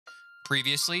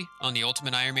Previously on the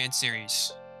Ultimate Iron Man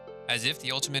series. As if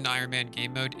the Ultimate Iron Man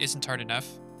game mode isn't hard enough,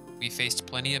 we faced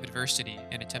plenty of adversity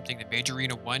in attempting the Major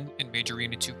Arena 1 and Major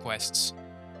Arena 2 quests.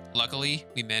 Luckily,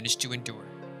 we managed to endure.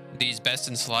 These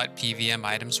best-in-slot PVM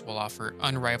items will offer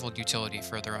unrivaled utility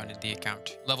further on in the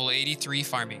account. Level 83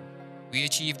 Farming. We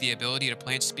achieved the ability to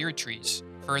plant spirit trees,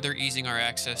 further easing our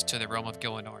access to the realm of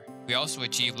Gillinor. We also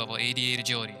achieved level 88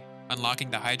 Agility, unlocking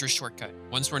the Hydra shortcut.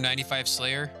 Once we're 95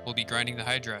 Slayer, we'll be grinding the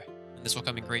Hydra, and this will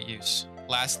come in great use.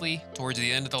 Lastly, towards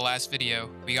the end of the last video,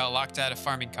 we got locked out of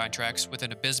farming contracts with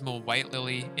an abysmal white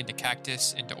lily into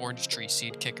cactus into orange tree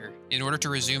seed kicker. In order to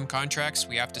resume contracts,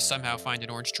 we have to somehow find an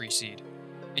orange tree seed.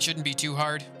 It shouldn't be too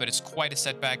hard, but it's quite a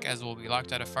setback as we'll be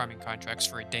locked out of farming contracts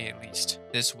for a day at least.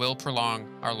 This will prolong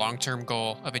our long-term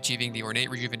goal of achieving the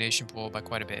ornate rejuvenation pool by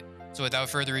quite a bit. So without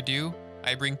further ado,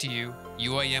 I bring to you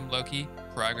UIM Loki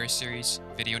Progress Series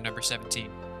video number 17.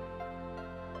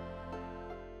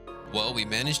 Well, we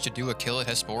managed to do a kill at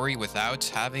Hespori without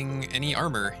having any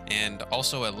armor and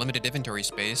also a limited inventory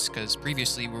space, because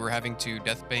previously we were having to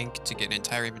death bank to get an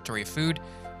entire inventory of food,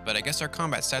 but I guess our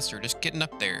combat stats are just getting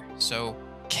up there. So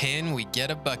can we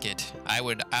get a bucket? I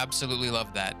would absolutely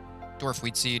love that. Dwarf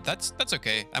wheat seed, that's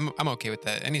okay. I'm okay with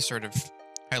that. Any sort of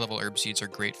high level herb seeds are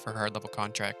great for hard level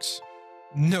contracts.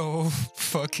 No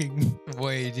fucking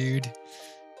way, dude.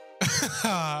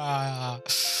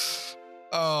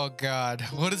 Oh god,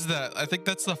 what is that? I think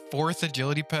that's the 4th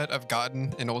agility pet I've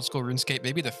gotten in old school RuneScape,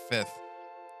 maybe the 5th.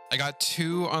 I got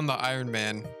 2 on the Iron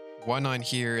Man, 1 on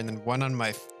here, and then 1 on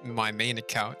my main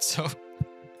account. So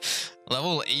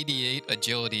level 88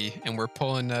 agility, and we're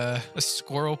pulling a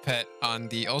squirrel pet on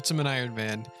the Ultimate Iron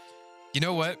Man. You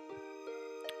know what?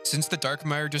 Since the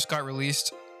Darkmire just got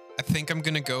released, I think I'm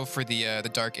gonna go for the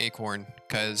Dark Acorn,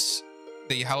 because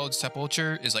the Hallowed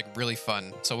Sepulture is like really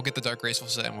fun. So we'll get the Dark Graceful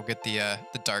set and we'll get the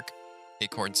Dark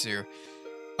Acorn too.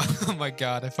 Oh my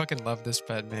god, I fucking love this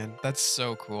pet, man. That's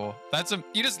so cool.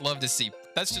 You just love to see.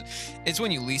 It's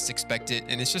when you least expect it,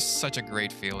 and it's just such a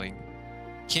great feeling.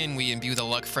 Can we imbue the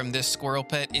luck from this squirrel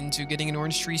pet into getting an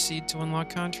orange tree seed to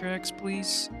unlock contracts,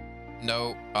 please?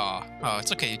 No. Oh,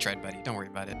 it's okay. You tried, buddy. Don't worry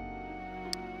about it.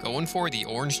 Going for the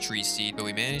orange tree seed, but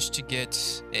we managed to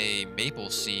get a maple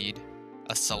seed,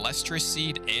 a Celestris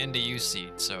seed, and a U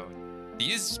seed. So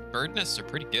these bird nests are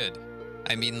pretty good.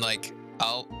 I mean, like,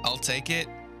 I'll take it.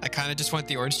 I kind of just want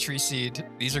the orange tree seed.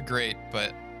 These are great,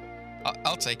 but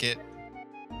I'll take it.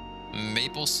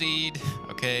 Maple seed,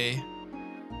 okay.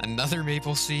 Another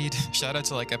maple seed. Shout out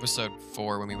to like episode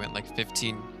 4 when we went like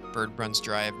 15 bird runs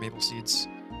dry of maple seeds.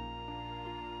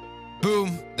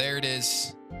 Boom, there it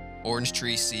is. Orange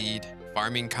tree seed,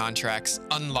 farming contracts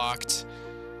unlocked.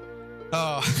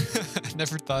 Oh, I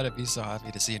never thought I'd be so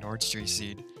happy to see an orange tree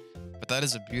seed, but that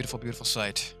is a beautiful, beautiful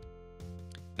sight.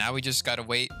 Now we just gotta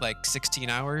wait like 16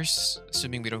 hours,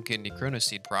 assuming we don't get any chrono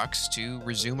seed procs, to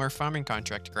resume our farming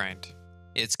contract grind.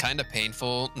 It's kind of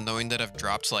painful knowing that I've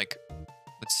dropped like,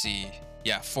 let's see,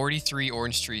 yeah, 43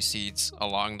 orange tree seeds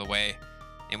along the way,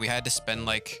 and we had to spend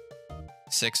like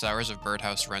 6 hours of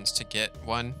birdhouse runs to get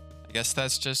one. I guess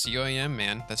that's just UIM,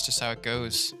 man. That's just how it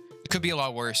goes. It could be a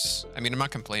lot worse. I mean, I'm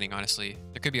not complaining, honestly.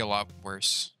 There could be a lot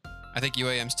worse. I think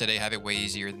UIMs today have it way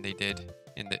easier than they did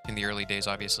in the early days,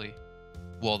 obviously.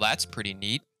 Well, that's pretty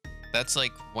neat. That's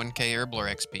like 1k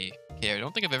Herblore XP. Okay, I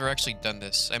don't think I've ever actually done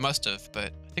this. I must have,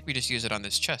 but I think we just use it on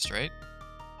this chest, right?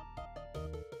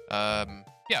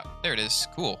 Yeah, there it is.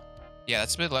 Cool. Yeah,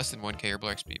 that's a bit less than 1k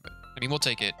Herblore XP, but I mean, we'll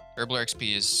take it. Herblore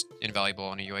XP is invaluable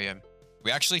on a UIM. We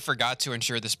actually forgot to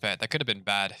ensure this pet. That could have been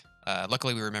bad.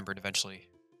 Luckily, we remembered eventually.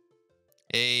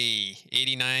 Hey,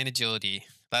 89 agility.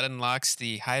 That unlocks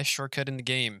the highest shortcut in the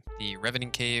game, the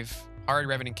Revenant Cave, hard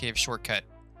Revenant Cave shortcut.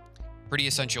 Pretty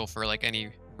essential for like any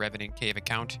Revenant Cave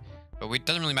account, but it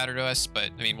doesn't really matter to us,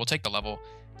 but I mean, we'll take the level.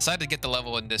 Decided to get the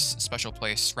level in this special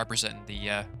place representing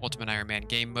the Ultimate Iron Man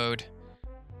game mode.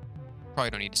 Probably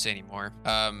don't need to say anymore.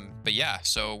 But yeah,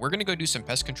 so we're gonna go do some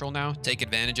pest control now. Take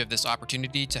advantage of this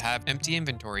opportunity to have empty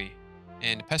inventory.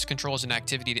 And pest control is an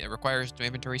activity that requires no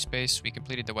inventory space. We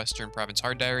completed the Western Province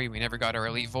Hard Diary. We never got our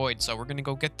Elite Void, so we're gonna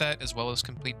go get that as well as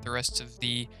complete the rest of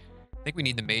the... I think we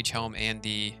need the Mage Helm and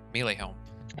the Melee Helm.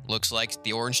 Looks like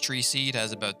the Orange Tree Seed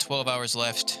has about 12 hours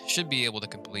left. Should be able to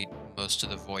complete most of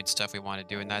the Void stuff we want to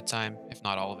do in that time, if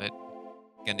not all of it.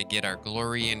 Gonna get our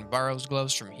Glory and Barrow's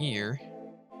Gloves from here.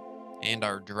 And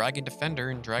our Dragon Defender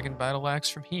and Dragon Battle Axe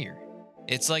from here.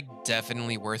 It's like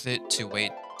definitely worth it to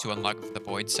wait to unlock the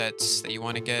Void sets that you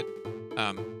want to get.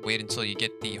 Wait until you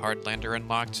get the Hardlander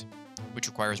unlocked, which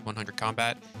requires 100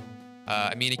 combat.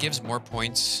 I mean, it gives more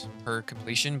points per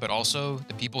completion, but also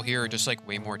the people here are just like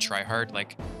way more tryhard.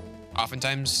 Like,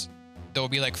 oftentimes there will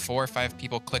be like 4 or 5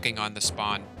 people clicking on the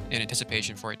spawn in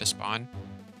anticipation for it to spawn,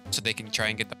 so they can try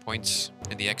and get the points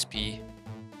and the XP.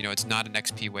 You know, it's not an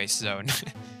XP waste zone.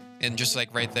 And just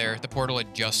like right there, the portal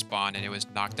had just spawned and it was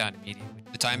knocked down immediately.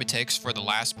 The time it takes for the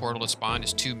last portal to spawn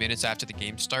is 2 minutes after the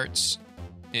game starts.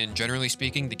 And generally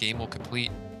speaking, the game will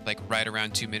complete like right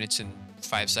around 2 minutes and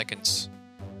 5 seconds,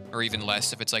 or even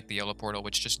less if it's like the yellow portal,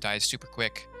 which just dies super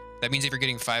quick. That means if you're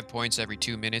getting 5 points every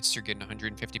 2 minutes, you're getting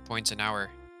 150 points an hour.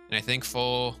 And I think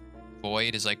full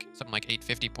void is like something like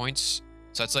 850 points.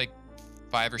 So that's like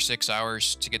 5 or 6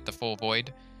 hours to get the full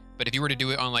void. But if you were to do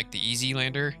it on like the easy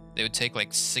lander, it would take like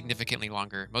significantly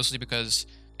longer, mostly because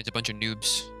it's a bunch of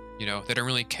noobs, you know, they don't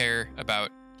really care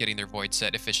about getting their void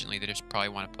set efficiently. They just probably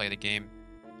want to play the game.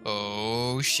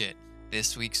 Oh shit.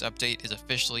 This week's update is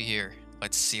officially here.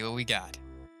 Let's see what we got.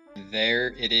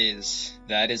 There it is.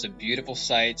 That is a beautiful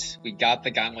sight. We got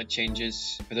the gauntlet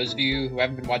changes. For those of you who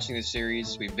haven't been watching this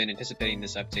series, we've been anticipating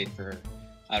this update for,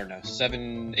 I don't know,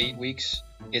 7-8 weeks.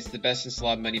 It's the best in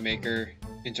slot moneymaker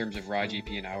in terms of raw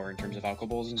GP an hour, in terms of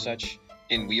alcohols and such.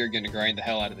 And we are going to grind the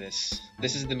hell out of this.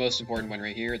 This is the most important one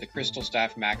right here, the Crystal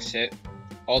Staff max hit.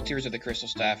 All tiers of the Crystal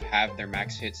Staff have their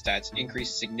max hit stats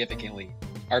increased significantly.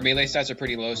 Our melee stats are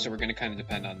pretty low, so we're going to kind of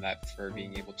depend on that for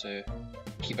being able to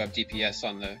keep up DPS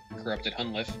on the corrupted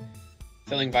Hunlif.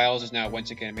 Filling vials is now a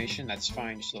 1-tick animation. That's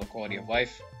fine, just a little quality of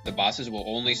life. The bosses will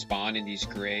only spawn in these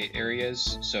gray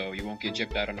areas, so you won't get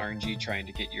gypped out on RNG trying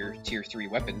to get your tier 3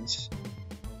 weapons.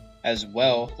 As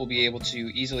well, we'll be able to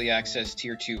easily access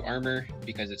tier 2 armor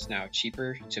because it's now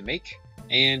cheaper to make.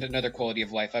 And another quality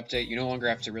of life update, you no longer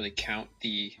have to really count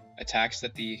the attacks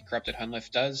that the corrupted Hunlif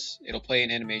does. It'll play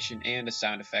an animation and a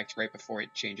sound effect right before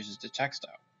it changes its attack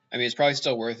style. I mean, it's probably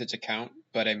still worth it to count,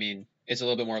 but I mean, it's a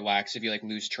little bit more lax. If you like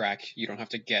lose track, you don't have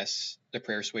to guess the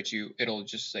prayer switch. It'll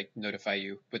just like notify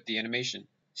you with the animation.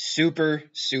 Super,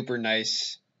 super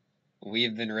nice.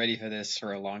 We've been ready for this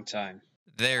for a long time.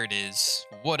 There it is.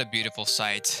 What a beautiful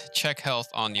sight. Check health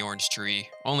on the orange tree.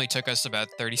 Only took us about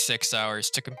 36 hours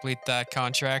to complete that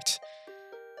contract.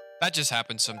 That just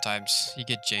happens sometimes. You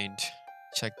get janed.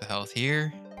 Check the health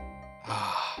here.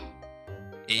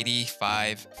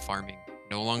 85 farming.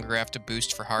 No longer have to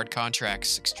boost for hard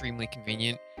contracts. Extremely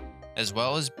convenient. As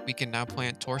well as we can now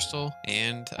plant Torstal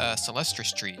and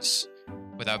Celestris trees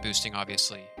without boosting,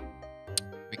 obviously.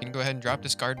 We can go ahead and drop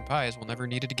this garden pie as we'll never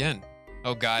need it again.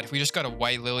 Oh god, we just got a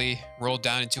white lily rolled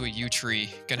down into a yew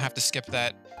tree. Gonna have to skip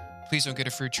that. Please don't get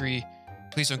a fruit tree.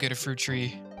 Please don't get a fruit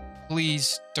tree.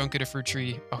 Please don't get a fruit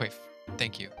tree. Okay,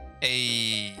 thank you.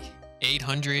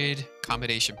 800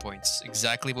 accommodation points.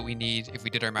 Exactly what we need if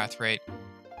we did our math right.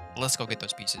 Let's go get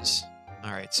those pieces. All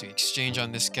right, so we exchange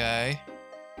on this guy.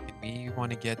 And we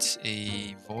want to get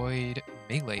a void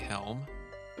melee helm.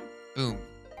 Boom.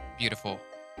 Beautiful.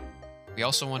 We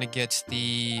also want to get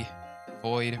the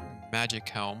void magic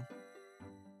helm.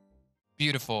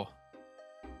 Beautiful.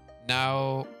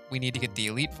 Now we need to get the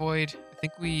elite void. I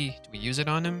think do we use it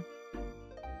on him?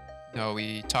 No,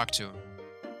 we talk to him.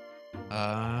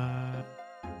 How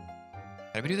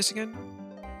do we do this again?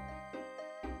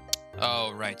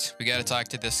 Oh, right. We gotta talk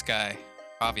to this guy,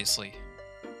 obviously.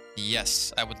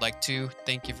 Yes, I would like to.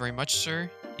 Thank you very much,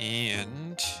 sir.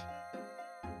 And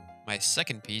my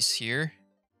second piece here.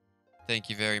 Thank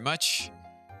you very much.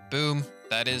 Boom.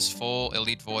 That is full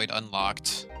Elite Void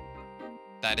unlocked.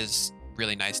 That is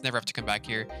really nice. Never have to come back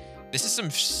here. This is some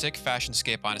sick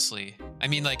fashionscape, honestly. I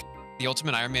mean, like, the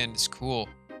Ultimate Iron Man is cool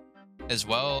as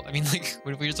well. I mean, like,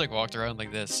 what if we just, like, walked around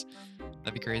like this?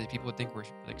 That'd be crazy. People would think we're,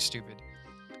 like, stupid.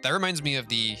 That reminds me of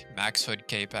the Max Hood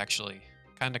cape, actually.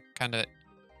 Kind of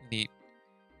neat.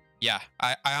 Yeah,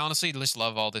 I honestly just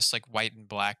love all this, like, white and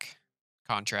black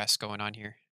contrast going on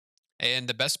here. And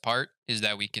the best part is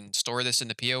that we can store this in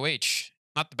the POH.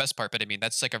 Not the best part, but I mean,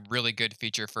 that's like a really good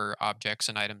feature for objects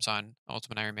and items on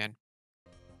Ultimate Iron Man.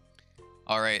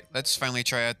 All right, let's finally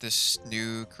try out this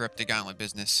new Corrupted Gauntlet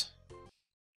business.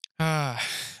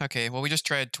 Okay, well, we just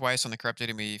tried twice on the Corrupted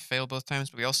and we failed both times,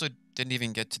 but we also didn't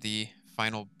even get to the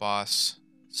final boss.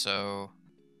 So,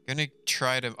 gonna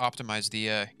try to optimize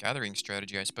the gathering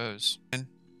strategy, I suppose. And,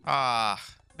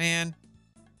 man.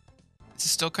 This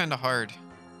is still kind of hard.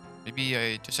 Maybe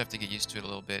I just have to get used to it a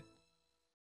little bit.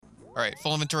 Alright,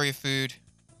 full inventory of food.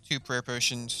 2 prayer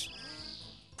potions.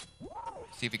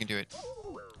 See if we can do it.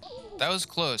 That was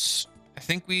close. I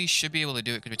think we should be able to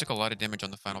do it because we took a lot of damage on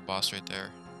the final boss right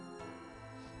there.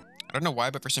 I don't know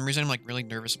why, but for some reason I'm like really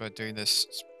nervous about doing this.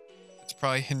 It's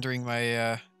probably hindering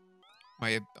my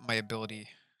my ability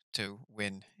to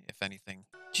win, if anything.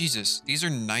 Jesus, these are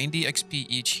 90 XP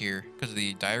each here because of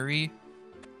the diary.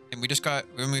 And we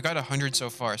got 100 so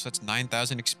far, so that's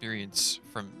 9,000 experience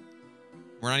from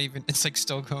We're not even, it's like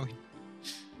still going.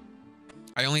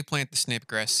 I only plant the snape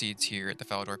grass seeds here at the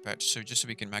Falador patch, so just so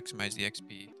we can maximize the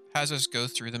XP. Has us go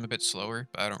through them a bit slower,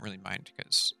 but I don't really mind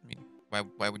because, I mean,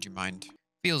 why would you mind?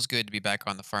 Feels good to be back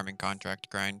on the farming contract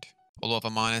grind. Although if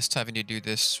I'm honest, having to do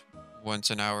this once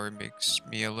an hour makes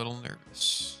me a little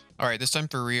nervous. All right, this time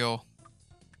for real.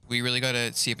 We really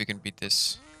gotta see if we can beat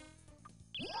this.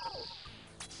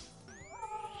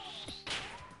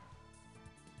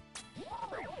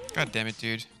 God damn it,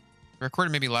 dude. The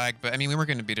recorder maybe lag, but I mean, we were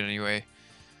gonna beat it anyway.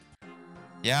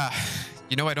 Yeah,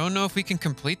 you know, I don't know if we can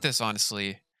complete this,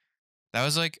 honestly. That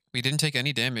was like, we didn't take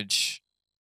any damage.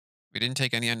 We didn't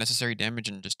take any unnecessary damage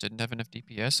and just didn't have enough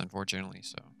DPS, unfortunately,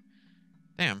 so.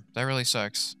 Damn, that really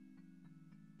sucks.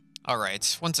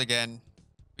 Alright, once again,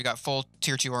 we got full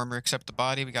tier 2 armor except the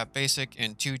body. We got basic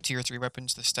and 2 tier 3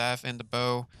 weapons, the staff and the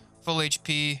bow. Full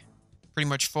HP, pretty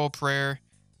much full prayer.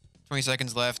 20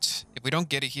 seconds left. If we don't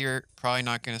get it here, probably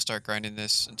not going to start grinding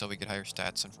this until we get higher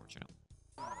stats, unfortunately.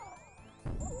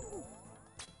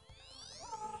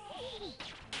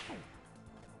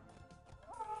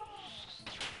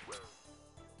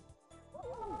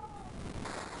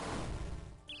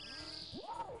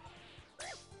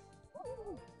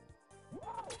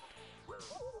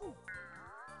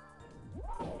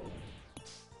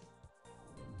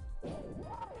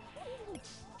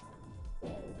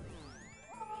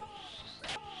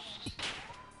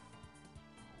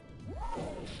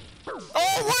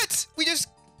 Oh, what? We just...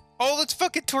 Oh, let's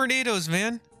fucking tornadoes,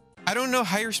 man. I don't know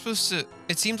how you're supposed to...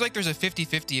 It seems like there's a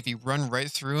 50-50 if you run right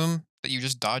through them, that you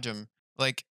just dodge them.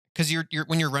 Like, because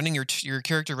when you're running, your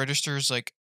character registers,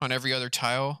 like, on every other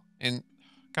tile. And...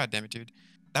 God damn it, dude.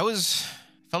 That was...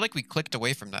 Felt like we clicked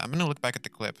away from that. I'm gonna look back at the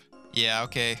clip. Yeah,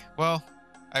 okay. Well,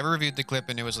 I reviewed the clip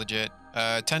and it was legit.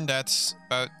 10 deaths.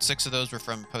 About 6 of those were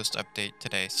from post-update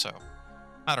today, so...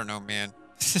 I don't know, man.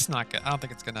 This is not good. I don't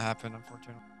think it's gonna happen,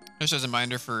 unfortunately. Just as a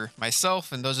reminder for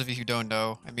myself and those of you who don't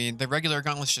know, I mean, the regular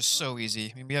gauntlet's just so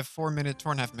easy. I mean, we have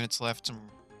 4.5 minutes left and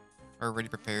we're already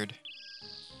prepared.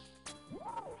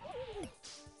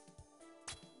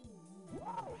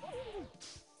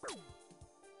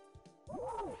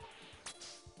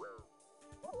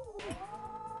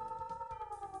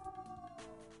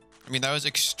 I mean, that was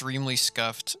extremely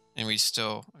scuffed and we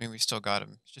still got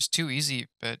him. It's just too easy,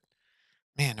 but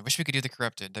man, I wish we could do the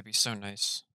corrupted. That'd be so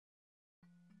nice.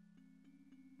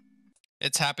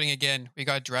 It's happening again. We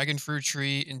got dragon fruit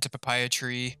tree into papaya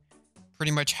tree.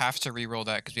 Pretty much have to re-roll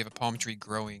that because we have a palm tree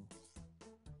growing.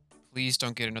 Please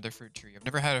don't get another fruit tree. I've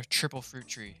never had a triple fruit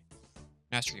tree.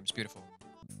 Master Game's beautiful.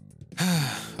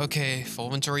 Okay, full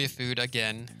inventory of food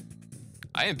again.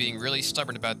 I am being really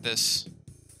stubborn about this.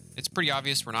 It's pretty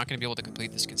obvious we're not going to be able to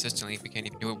complete this consistently if we can't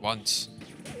even do it once.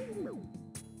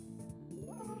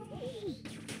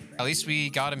 At least we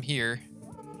got him here.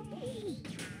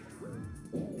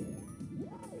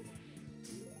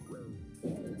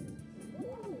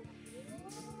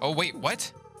 Oh, wait,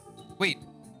 what? Wait,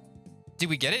 did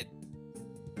we get it?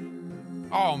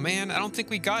 Oh, man, I don't think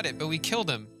we got it, but we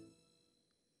killed him.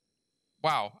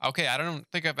 Wow, okay, I don't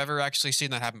think I've ever actually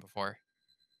seen that happen before.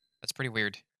 That's pretty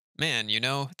weird. Man, you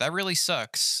know, that really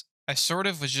sucks. I sort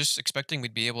of was just expecting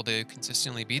we'd be able to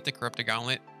consistently beat the Corrupted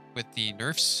Gauntlet with the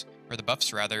nerfs, or the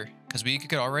buffs rather, because we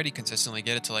could already consistently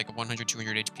get it to like 100,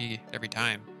 200 HP every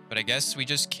time. But I guess we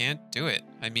just can't do it.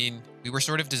 I mean, we were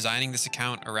sort of designing this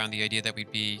account around the idea that we'd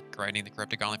be grinding the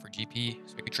Corrupted Gauntlet for GP,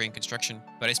 so we could train construction.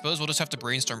 But I suppose we'll just have to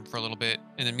brainstorm for a little bit.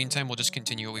 In the meantime, we'll just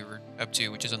continue what we were up to,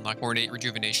 which is unlock Ornate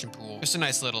Rejuvenation Pool. Just a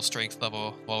nice little strength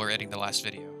level while we're editing the last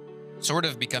video. Sort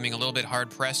of becoming a little bit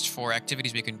hard-pressed for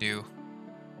activities we can do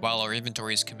while our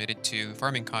inventory is committed to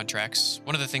farming contracts.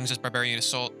 One of the things is Barbarian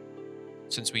Assault.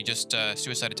 Since we just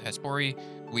suicided to Hespori,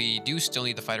 we do still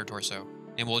need the Fighter Torso.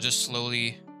 And we'll just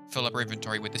slowly fill up our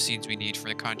inventory with the seeds we need for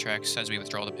the contracts as we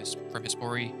withdraw them from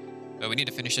Hespori. But we need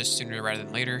to finish this sooner rather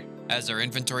than later. As our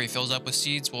inventory fills up with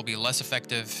seeds, we'll be less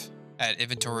effective at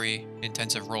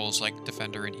inventory-intensive roles like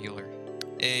Defender and Healer.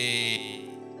 Hey,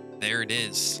 there it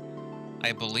is.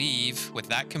 I believe with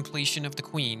that completion of the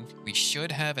Queen, we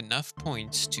should have enough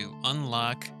points to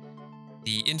unlock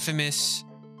the infamous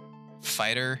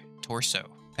Fighter Torso.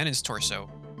 Penance Torso,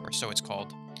 or so it's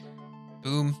called.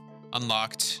 Boom.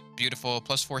 Unlocked. Beautiful.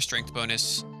 +4 strength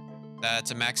bonus. That's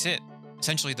a max hit.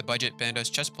 Essentially the budget Bandos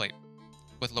chestplate.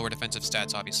 With lower defensive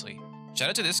stats, obviously. Shout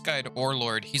out to this guy,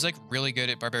 Warlord. He's like really good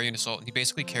at Barbarian Assault, and he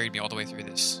basically carried me all the way through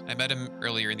this. I met him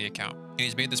earlier in the account, and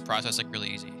he's made this process like really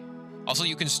easy. Also,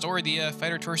 you can store the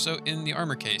Fighter Torso in the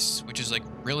armor case, which is like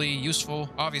really useful,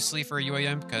 obviously, for a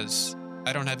UIM, because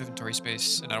I don't have inventory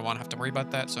space and I don't want to have to worry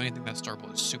about that. So anything that's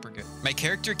storable is super good. My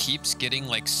character keeps getting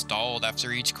like stalled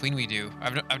after each queen we do.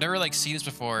 I've never like seen this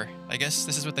before. I guess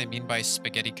this is what they mean by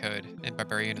spaghetti code in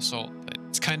Barbarian Assault, but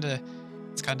it's kind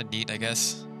of neat, I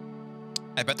guess.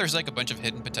 I bet there's like a bunch of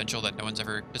hidden potential that no one's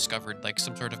ever discovered, like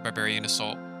some sort of Barbarian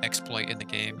Assault exploit in the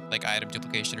game, like item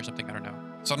duplication or something, I don't know.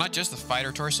 So not just the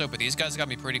fighter torso, but these guys got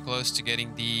me pretty close to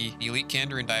getting the elite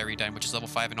candor and diary dime, which is level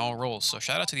 5 in all rolls. So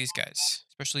shout out to these guys,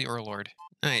 especially Overlord.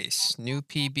 Nice, new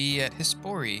PB at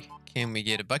Hispori. Can we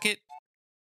get a bucket?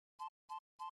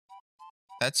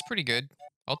 That's pretty good.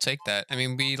 I'll take that. I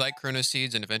mean, we like Chrono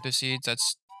Seeds and Evento Seeds.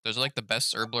 Those are like the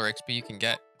best Herbler XP you can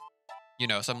get. You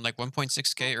know, something like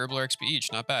 1.6k Herbler XP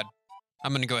each, not bad.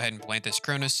 I'm going to go ahead and plant this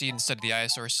Chrono Seed instead of the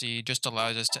Isosaur Seed, just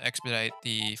allows us to expedite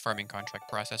the farming contract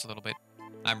process a little bit.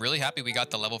 I'm really happy we got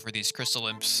the level for these Crystal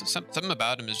Imps. Something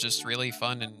about them is just really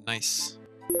fun and nice.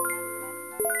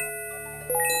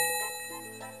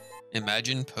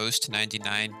 Imagine post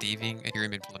 99 thieving a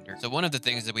pyramid plunder. So one of the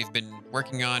things that we've been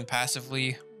working on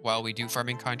passively while we do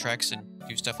farming contracts and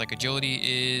do stuff like agility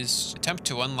is attempt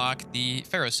to unlock the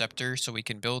Pharaoh Scepter so we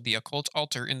can build the occult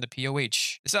altar in the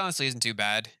POH. This honestly isn't too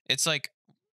bad. It's like,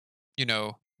 you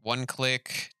know, 1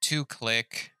 click, 2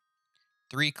 click,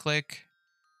 3 click,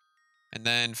 and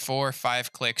then 4 or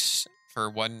 5 clicks for a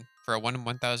 1 in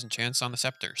 1,000 chance on the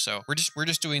scepter. So we're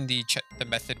just doing the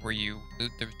method where you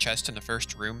loot the chest in the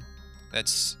first room.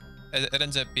 It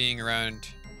ends up being around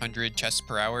 100 chests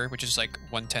per hour, which is like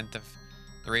 1/10 of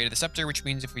the rate of the scepter, which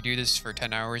means if we do this for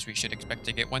 10 hours, we should expect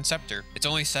to get 1 scepter. It's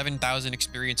only 7,000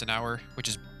 experience an hour, which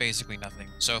is basically nothing.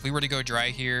 So if we were to go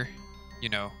dry here, you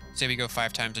know, say we go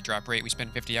 5 times the drop rate, we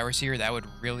spend 50 hours here, that would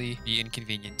really be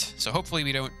inconvenient. So hopefully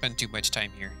we don't spend too much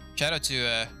time here. Shout out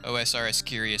to OSRS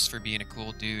Curious for being a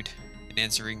cool dude and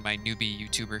answering my newbie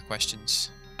YouTuber questions.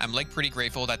 I'm like pretty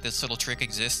grateful that this little trick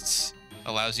exists.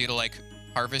 Allows you to like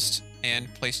harvest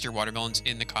and place your watermelons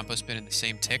in the compost bin in the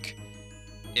same tick.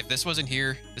 If this wasn't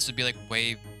here, this would be like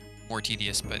way more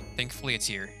tedious, but thankfully it's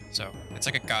here. So it's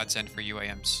like a godsend for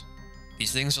UIMs.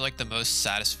 These things are like the most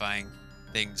satisfying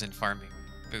things in farming.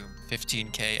 Boom,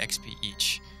 15k XP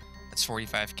each. That's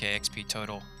 45k XP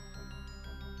total.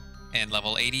 And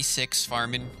level 86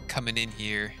 farming coming in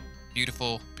here.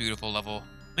 Beautiful, beautiful level.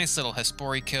 Nice little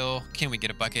Hespori kill. Can we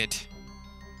get a bucket?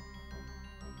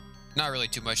 Not really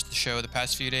too much to show the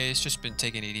past few days. Just been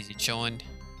taking it easy, chilling.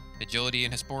 Agility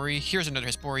and Hespori. Here's another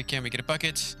Hespori. Can we get a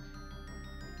bucket?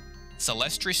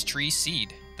 Celestris Tree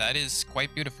Seed. That is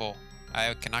quite beautiful.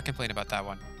 I cannot complain about that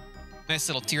one. Nice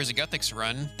little Tears of Guthix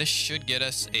run. This should get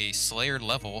us a Slayer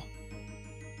level.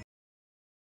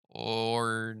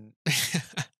 Or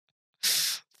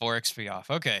 4 XP off.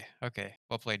 Okay.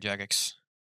 Well played, Jagex.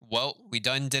 Well, we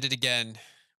done did it again.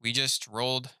 We just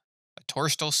rolled a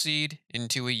Torstal Seed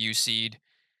into a U Seed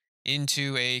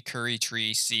into a Curry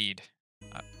Tree Seed.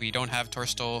 We don't have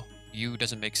Torstal. U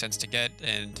doesn't make sense to get,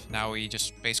 and now we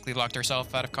just basically locked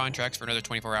ourselves out of contracts for another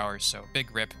 24 hours, so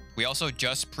big rip. We also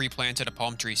just pre-planted a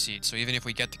Palm Tree Seed, so even if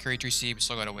we get the Curry Tree Seed, we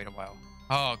still gotta wait a while.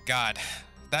 Oh god,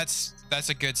 that's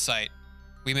a good sight.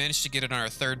 We managed to get it on our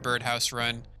 3rd birdhouse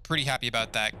run. Pretty happy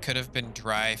about that. Could have been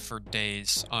dry for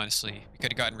days, honestly. We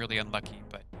could have gotten really unlucky,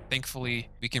 but thankfully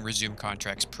we can resume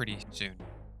contracts pretty soon.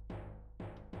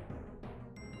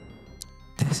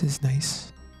 This is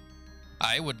nice.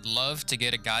 I would love to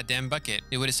get a goddamn bucket.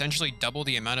 It would essentially double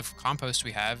the amount of compost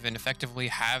we have and effectively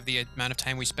halve the amount of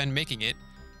time we spend making it.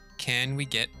 Can we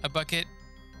get a bucket?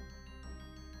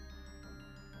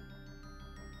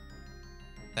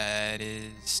 That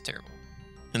is terrible.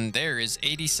 And there is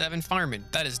 87 farming.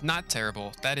 That is not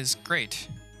terrible. That is great.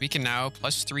 We can now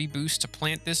 +3 boost to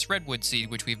plant this redwood seed,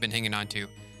 which we've been hanging on to.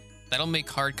 That'll make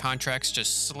hard contracts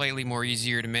just slightly more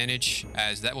easier to manage,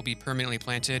 as that will be permanently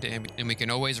planted, and we can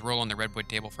always roll on the redwood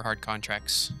table for hard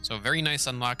contracts. So very nice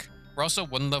unlock. We're also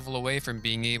 1 level away from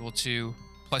being able to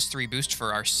 +3 boost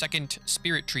for our 2nd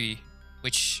spirit tree,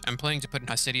 which I'm planning to put in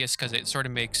Hasidius because it sort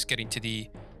of makes getting to the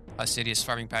Hasidius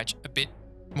farming patch a bit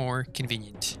more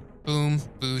convenient. Boom,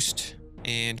 boost,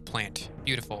 and plant.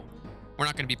 Beautiful. We're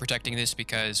not going to be protecting this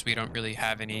because we don't really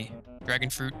have any dragon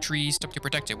fruit trees to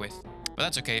protect it with. But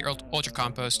that's okay. Ultra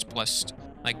compost plus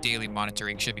like daily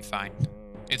monitoring should be fine.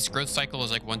 Its growth cycle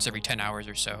is like once every 10 hours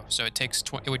or so. So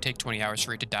it would take 20 hours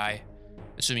for it to die,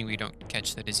 assuming we don't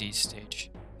catch the disease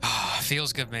stage. Ah,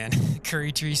 feels good, man.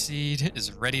 Curry Tree Seed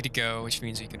is ready to go, which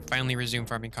means we can finally resume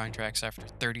farming contracts after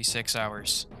 36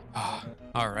 hours. Ah,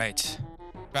 all right.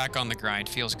 Back on the grind.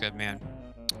 Feels good, man.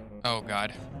 Oh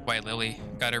god. White Lily.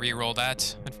 Gotta re-roll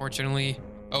that, unfortunately.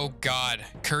 Oh god.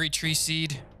 Curry Tree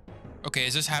Seed. Okay,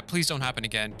 is this please don't happen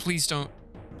again. Please don't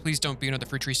Please don't be another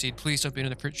fruit tree seed. Please don't be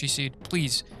another fruit tree seed.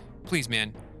 Please. Please,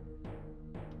 man.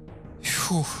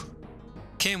 Whew.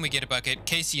 Can we get a bucket?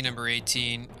 KC number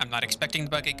 18. I'm not expecting the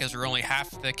bucket because we're only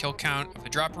half the kill count of the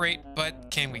drop rate,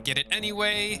 but can we get it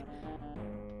anyway?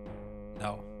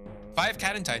 No. 5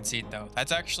 cat and tide seed though.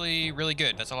 That's actually really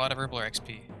good. That's a lot of Herbler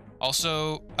XP.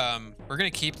 Also, we're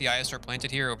going to keep the Isosaur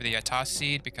planted here over the Atos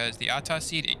seed because the Atos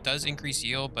seed, it does increase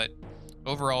yield, but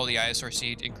overall the Isosaur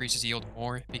seed increases yield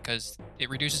more because it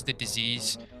reduces the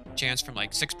disease chance from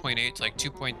like 6.8 to like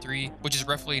 2.3, which is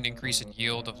roughly an increase in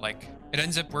yield of like, it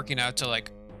ends up working out to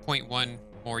like 0.1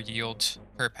 more yield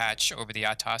per patch over the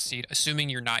Atos seed, assuming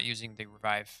you're not using the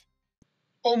revive.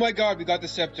 Oh my god, we got the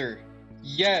scepter.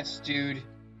 Yes, dude.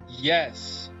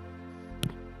 Yes.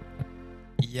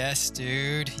 Yes,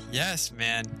 dude. Yes,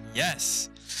 man. Yes.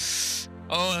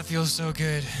 Oh, that feels so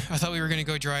good. I thought we were gonna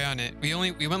go dry on it. We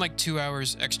went like 2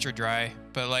 hours extra dry,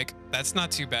 but like that's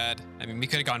not too bad. I mean, we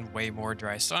could have gone way more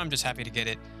dry, so I'm just happy to get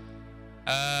it.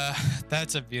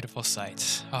 That's a beautiful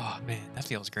sight. Oh man, that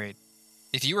feels great.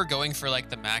 If you were going for like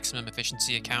the maximum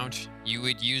efficiency account, you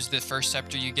would use the first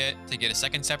scepter you get to get a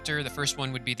second scepter. The first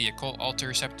one would be the Occult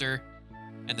Altar scepter,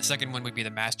 and the second one would be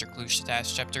the Master Clue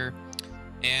scepter.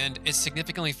 And it's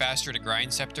significantly faster to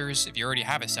grind scepters if you already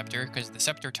have a scepter, because the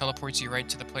scepter teleports you right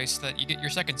to the place that you get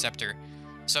your second scepter.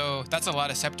 So that's a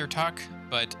lot of scepter talk,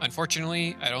 but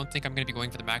unfortunately, I don't think I'm going to be going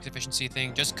for the max efficiency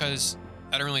thing, just because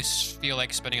I don't really feel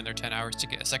like spending another 10 hours to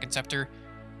get a second scepter.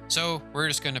 So we're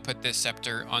just going to put this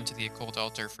scepter onto the Occult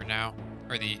Altar for now,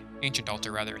 or the Ancient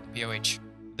Altar rather, the POH.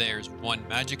 There's 1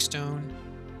 Magic Stone,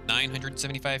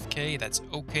 975k, that's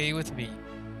okay with me.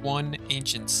 1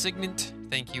 Ancient Signet,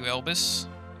 thank you Elvis,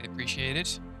 I appreciate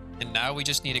it. And now we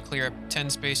just need to clear up 10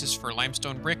 spaces for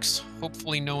limestone bricks.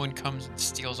 Hopefully no one comes and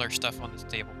steals our stuff on this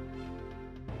table.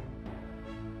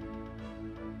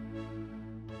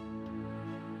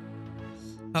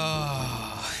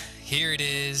 Oh, here it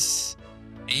is.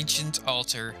 Ancient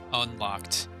Altar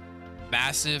unlocked.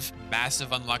 Massive,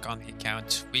 massive unlock on the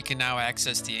account. We can now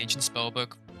access the Ancient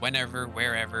Spellbook whenever,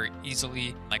 wherever, easily,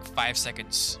 in like 5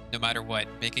 seconds, no matter what,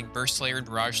 making Burst Slayer and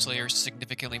Barrage Slayer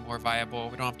significantly more viable.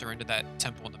 We don't have to run to that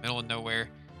temple in the middle of nowhere.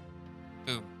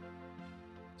 Boom.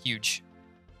 Huge.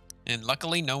 And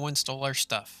luckily, no one stole our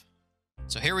stuff.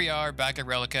 So here we are, back at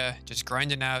Relica, just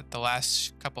grinding out the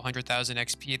last couple 100,000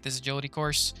 XP at this agility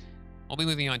course. We'll be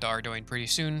moving on to Ardoin pretty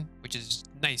soon, which is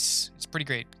nice. It's pretty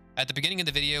great. At the beginning of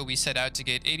the video, we set out to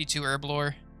get 82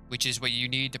 Herblore, which is what you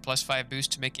need to +5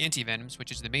 boost to make anti-venoms,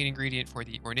 which is the main ingredient for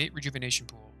the Ornate Rejuvenation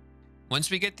Pool. Once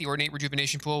we get the Ornate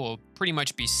Rejuvenation Pool, we'll pretty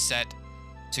much be set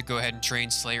to go ahead and train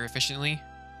Slayer efficiently.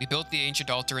 We built the Ancient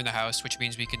Altar in the house, which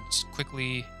means we can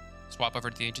quickly swap over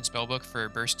to the Ancient Spellbook for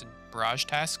Burst and Barrage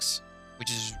tasks,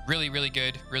 which is really, really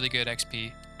good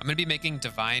XP. I'm going to be making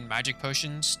Divine Magic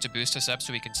Potions to boost us up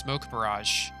so we can smoke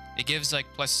Barrage. It gives like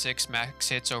 +6 max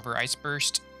hits over Ice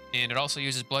Burst, and it also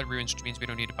uses Blood Runes, which means we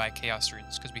don't need to buy Chaos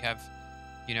Runes, because we have,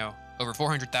 you know, over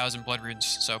 400,000 Blood Runes,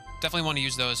 so definitely want to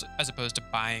use those as opposed to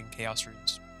buying Chaos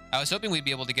Runes. I was hoping we'd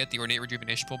be able to get the Ornate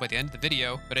Rejuvenation Pool by the end of the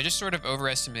video, but I just sort of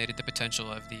overestimated the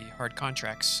potential of the hard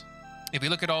contracts. If we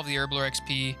look at all the Herblore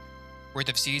XP worth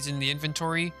of seeds in the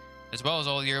inventory, as well as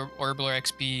all the Herblore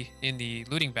XP in the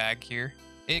looting bag here,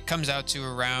 it comes out to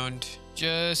around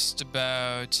just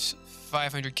about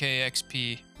 500k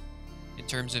XP in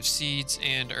terms of seeds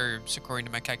and herbs, according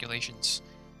to my calculations,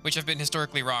 which have been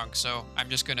historically wrong, so I'm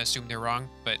just going to assume they're wrong,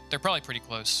 but they're probably pretty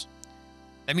close.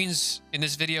 That means in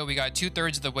this video, we got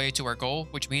 2/3 of the way to our goal,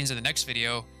 which means in the next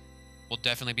video, we'll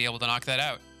definitely be able to knock that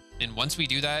out. And once we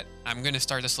do that, I'm going to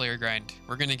start the Slayer grind.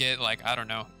 We're going to get like, I don't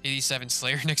know, 87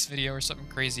 Slayer next video or something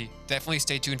crazy. Definitely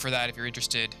stay tuned for that if you're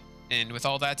interested. And with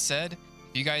all that said,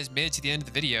 if you guys made it to the end of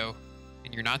the video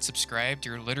and you're not subscribed,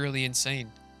 you're literally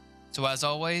insane. So as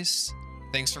always,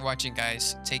 thanks for watching,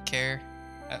 guys. Take care.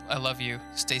 I love you.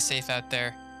 Stay safe out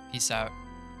there. Peace out.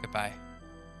 Goodbye.